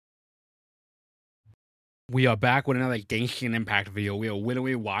We are back with another Genshin Impact video. We are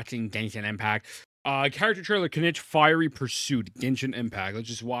literally watching Genshin Impact. Character trailer, Kinich, Fiery Pursuit, Genshin Impact. Let's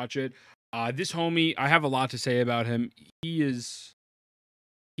just watch it. This homie, I have a lot to say about him. He is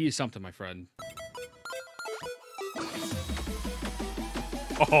something, my friend.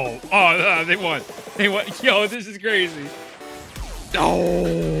 They won. They won. Yo, this is crazy.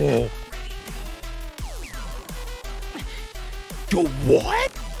 Oh. Yo,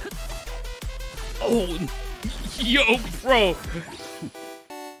 what? Oh, yo, bro.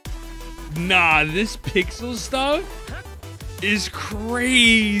 Nah, this pixel stuff is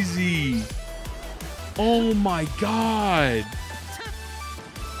crazy. Oh my god.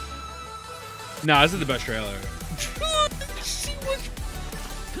 Nah, this is the best trailer.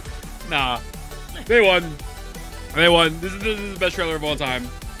 Nah, they won. They won. This is the best trailer of all time.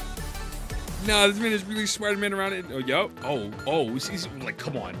 Nah, this man is really Spider-Man around it. Oh, yo. Oh, he's like,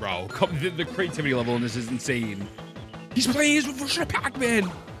 come on, bro. The creativity level in this is insane. He's playing his version of Pac-Man.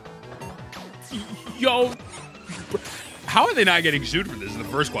 Yo. How are they not getting sued for this is the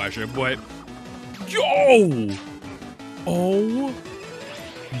first question, but yo. Oh.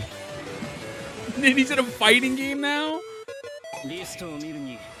 And he's in a fighting game now?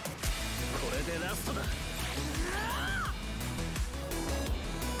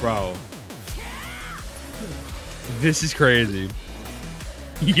 Bro. This is crazy.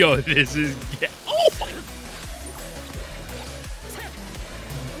 Yo, this is... Oh my...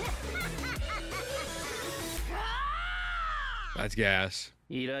 That's gas.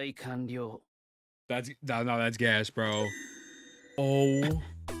 That's gas, bro. Oh.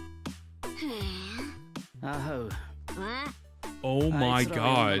 Oh my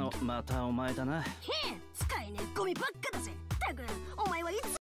god.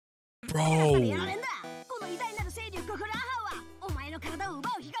 Bro.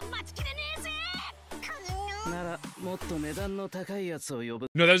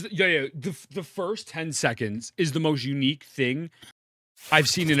 No, that's yeah. The first 10 seconds is the most unique thing I've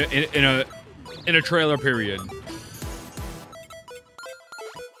seen in a trailer period.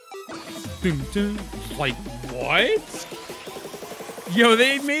 Like what? Yo,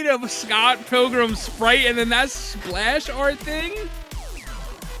 they made a Scott Pilgrim sprite and then that splash art thing.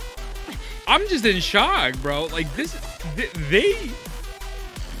 I'm just in shock, bro. Like this, they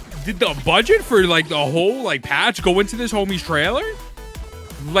did the budget for like the whole like patch go into this homie's trailer?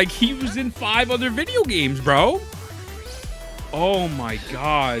 Like he was in 5 other video games, bro. Oh my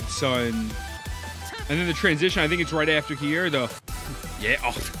god, son. And then the transition, I think it's right after here. The yeah.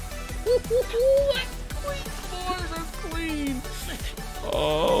 Oh. That's clean.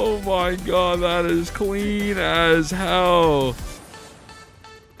 Oh my god, that is clean as hell.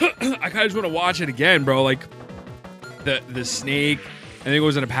 I kind of just want to watch it again, bro. Like the snake, and then it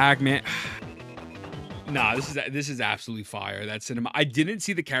goes into Pac-Man. Nah, this is absolutely fire. That cinema. I didn't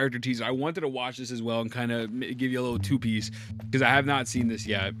see the character teaser. I wanted to watch this as well and kind of give you a little 2-piece because I have not seen this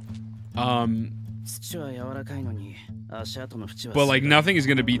yet. But like nothing is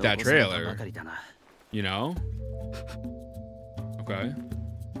gonna beat that trailer, you know? Okay.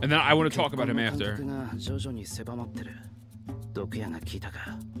 And then I want to talk about him after.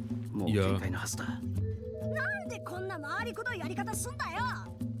 Yeah.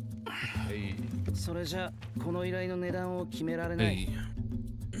 Hey. Hey.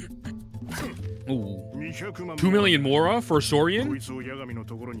 Ooh. 2 million Mora for Saurian?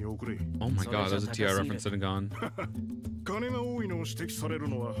 Oh my god, that's a TI reference that gone.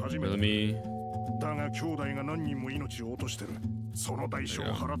 Let me...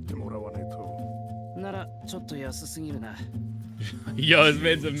 Yo, this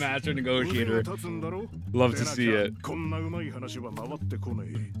man's a master negotiator. Love to see it.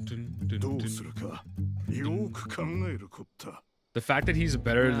 The fact that he's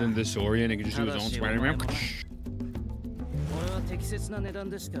better than this Saurian and can just do his own Spider-Man.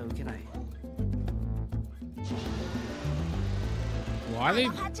 Why are they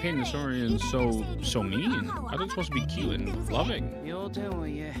painting the Saurian so mean? I think it's supposed to be cute and loving.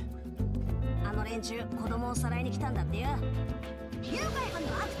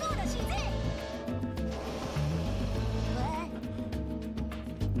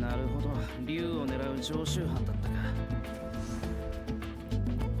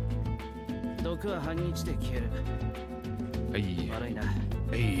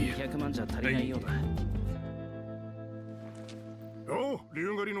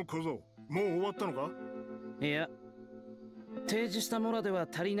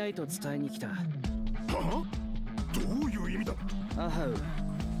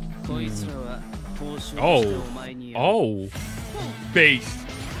 Oh, base.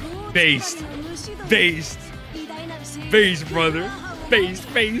 Based. Based. Based, brother. Based.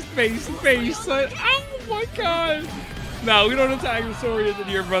 Son. Oh my god. No, we don't attack the Saurians in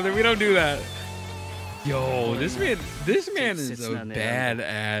here, brother. We don't do that. Yo, this man is a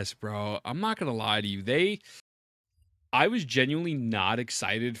badass, bro. I'm not gonna lie to you. I was genuinely not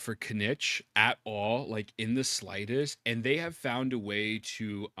excited for Kinich at all, like in the slightest, and they have found a way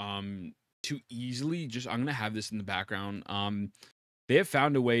to easily just, I'm gonna have this in the background. They have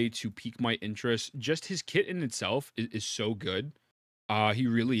found a way to pique my interest. Just his kit in itself is so good. He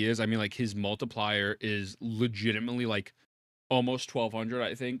really is. I mean, like his multiplier is legitimately like almost 1200,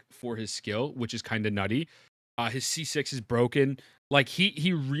 I think, for his skill, which is kind of nutty. His C6 is broken. Like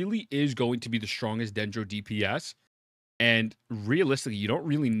he really is going to be the strongest Dendro DPS. And realistically, you don't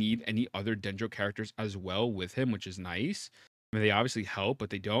really need any other Dendro characters as well with him, which is nice. I mean, they obviously help, but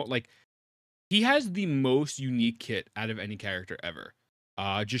they don't. Like, he has the most unique kit out of any character ever.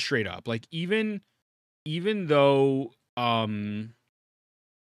 Just straight up. Like, even though I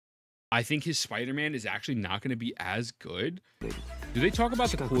think his Spider-Man is actually not going to be as good. Do they talk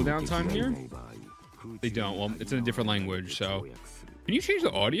about the cooldown time here? They don't. Well, it's in a different language, so... Can you change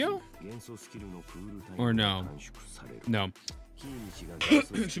the audio? Or no? No.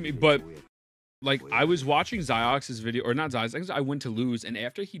 Excuse me, but like I was watching Ziox's video, or not Ziox, I went to lose, and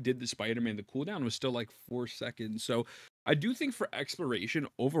after he did the Spider-Man, the cooldown was still like 4 seconds. So I do think for exploration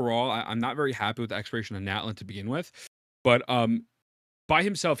overall, I'm not very happy with the exploration of Natlan to begin with. But by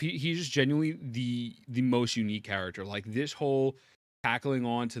himself, he's just genuinely the most unique character. Like this whole tackling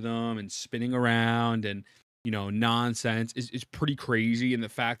onto them and spinning around and nonsense is pretty crazy, and the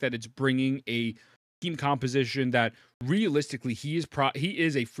fact that it's bringing a team composition that realistically he is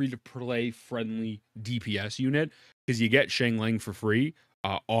a free-to-play friendly DPS unit, because you get Shang Ling for free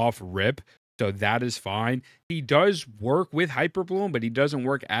off rip, so that is fine. He does work with Hyperbloom, but he doesn't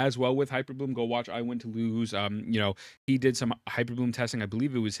work as well with Hyperbloom. Go watch I Win to Lose. He did some Hyperbloom testing. I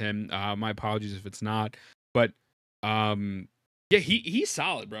believe it was him. My apologies if it's not, but yeah, he's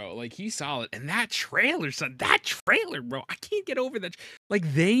solid, bro. Like, he's solid. And that trailer, son, bro, I can't get over that.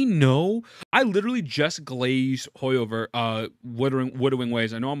 Like, they know. I literally just glazed Hoyover, Withering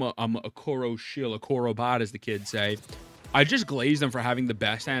Ways. I know I'm a Koro shill, a Koro bot, as the kids say. I just glazed them for having the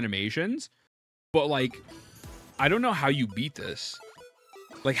best animations. But, like, I don't know how you beat this.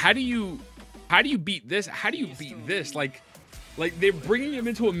 Like, how do you beat this? How do you beat this? Like, they're bringing him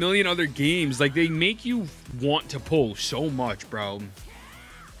into a million other games. Like, they make you want to pull so much, bro.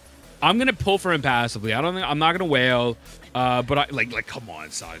 I'm gonna pull for him passively. I'm not gonna wail. But I like come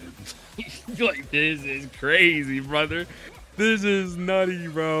on, son. Like, this is crazy, brother. This is nutty,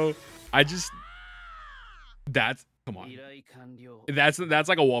 bro. Come on. That's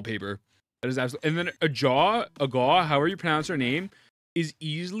like a wallpaper. That is absolutely. And then Agaw, however you pronounce her name, is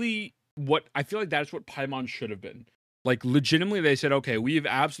easily what I feel like that's what Paimon should have been. Like, legitimately, they said, okay, we have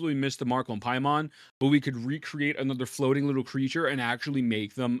absolutely missed the mark on Paimon, but we could recreate another floating little creature and actually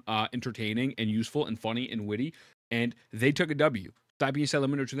make them entertaining and useful and funny and witty. And they took a W. That being said, let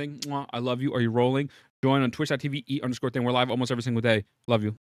me know what you think. I love you. Are you rolling? Join on twitch.tv, _thing. We're live almost every single day. Love you.